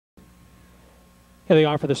Here they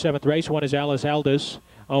are for the 7th race. One is Alice Aldis,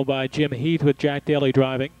 owned by Jim Heath with Jack Daly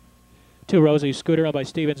driving. 2, Rosie Scooter, owned by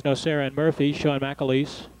Stevens, Nocera, and Murphy, Sean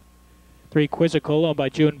McAleese. 3, Quizzical, owned by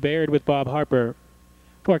June Baird with Bob Harper.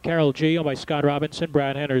 4, Carol G, owned by Scott Robinson,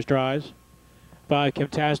 Brad Henners drives. 5,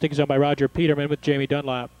 Kimtastic is owned by Roger Peterman with Jamie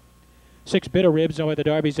Dunlap. 6, Bitter Ribs, owned by the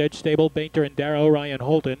Darby's Edge Stable, Bainter and Darrow, Ryan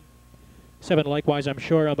Holton. 7, Likewise I'm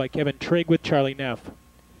Sure, owned by Kevin Trigg with Charlie Neff.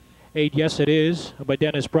 8, Yes It Is, owned by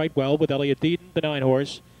Dennis Brightwell with Elliot Deaton, the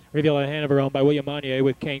 9-horse. Riviera Hanover, owned by William Monnier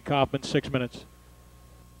with Kane Kaufman, 6 minutes.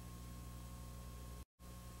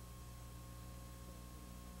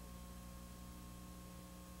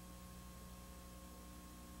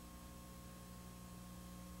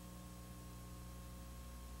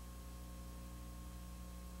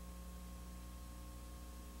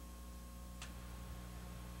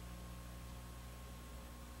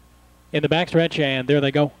 In the backstretch, and there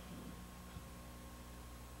they go.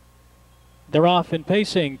 They're off and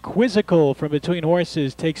pacing. Quizzical from between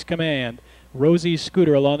horses takes command. Rosie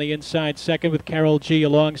Scooter along the inside second with Carol G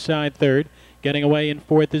alongside third. Getting away in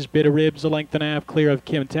fourth is Bitter Ribs, a length and a half clear of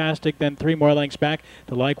Kimtastic. Then 3 more lengths back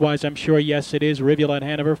to Likewise I'm Sure, Yes It Is, Rivulet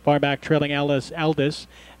Hanover, far back trailing Alice Aldis.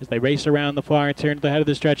 As they race around the far turn to the head of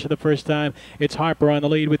the stretch for the first time, it's Harper on the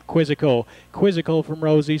lead with Quizzical. Quizzical from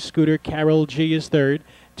Rosie Scooter, Carol G is third.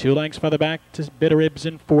 2 lengths farther back to Bitter Ribs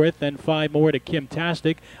in fourth, then 5 more to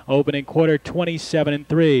Kimtastic, opening quarter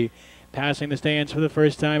 27-3. Passing the stands for the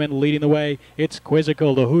first time and leading the way, it's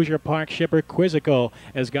Quizzical. The Hoosier Park shipper Quizzical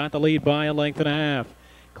has got the lead by a length and a half.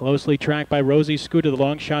 Closely tracked by Rosie Scooter, the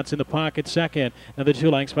long shots in the pocket second. Another 2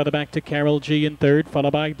 lengths farther back to Carol G in third,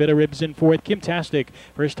 followed by Bitter Ribs in fourth. Kimtastic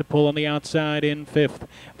first to pull on the outside in fifth.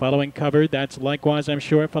 Following covered, that's Likewise I'm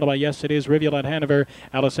Sure, followed by Yes It Is, Rivulet Hanover.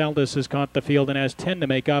 Alice Aldis has caught the field and has 10 to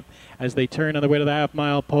make up. As they turn on the way to the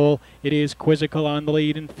half-mile pole, it is Quizzical on the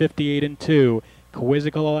lead in 58-2.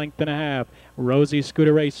 Quizzical a length and a half. Rosie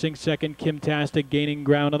Scooter racing second. Kimtastic gaining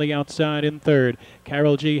ground on the outside in third.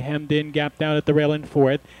 Carol G hemmed in, gapped out at the rail in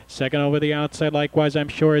fourth. Second over the outside, Likewise I'm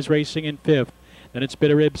Sure, is racing in fifth. Then it's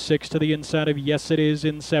Bitter Ribs 6 to the inside of Yes It Is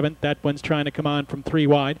in seventh. That one's trying to come on from 3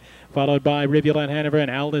 wide. Followed by Rivulet Hanover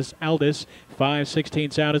and Aldis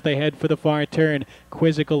 5/16 out as they head for the far turn.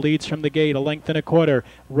 Quizzical leads from the gate, a length and a quarter.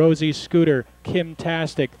 Rosie Scooter,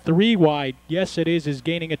 Kimtastic 3 wide. Yes It Is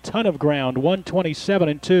gaining a ton of ground,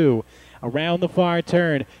 127-2. Around the far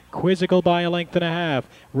turn, Quizzical by a length and a half.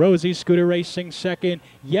 Rosie Scooter racing second.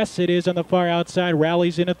 Yes It Is on the far outside,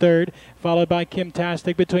 rallies in a third. Followed by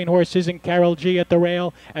Kimtastic between horses and Carol G at the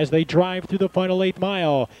rail as they drive through the final 8th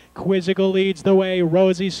mile. Quizzical leads the way.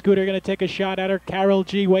 Rosie Scooter going to take a shot at her. Carol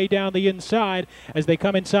G way down the inside as they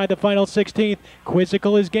come inside the final 16th.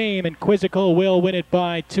 Quizzical is game, and Quizzical will win it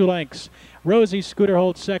by 2 lengths. Rosie Scooter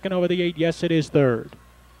holds second over the 8. Yes It Is third.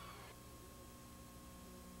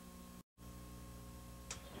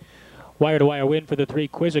 Wire-to-wire win for the 3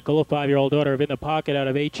 Quizzical, a 5-year-old daughter of In the Pocket out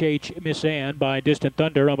of H.H. Miss Ann by Distant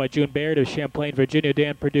Thunder, owned by June Baird of Champlain, Virginia.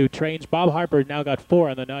 Dan Perdue trains. Bob Harper now got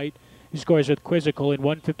 4 on the night. He scores with Quizzical in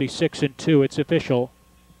 156-2. It's official.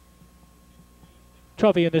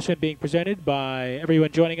 Trophy in this one being presented by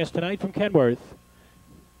everyone joining us tonight from Kenworth.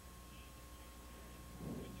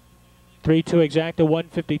 3-2 exacta,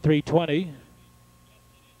 153.20.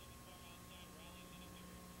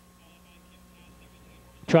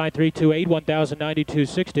 Try 328,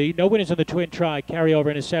 1,092.60. No winners on the twin try.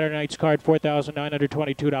 Carryover in his Saturday night's card,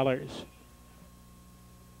 $4,922.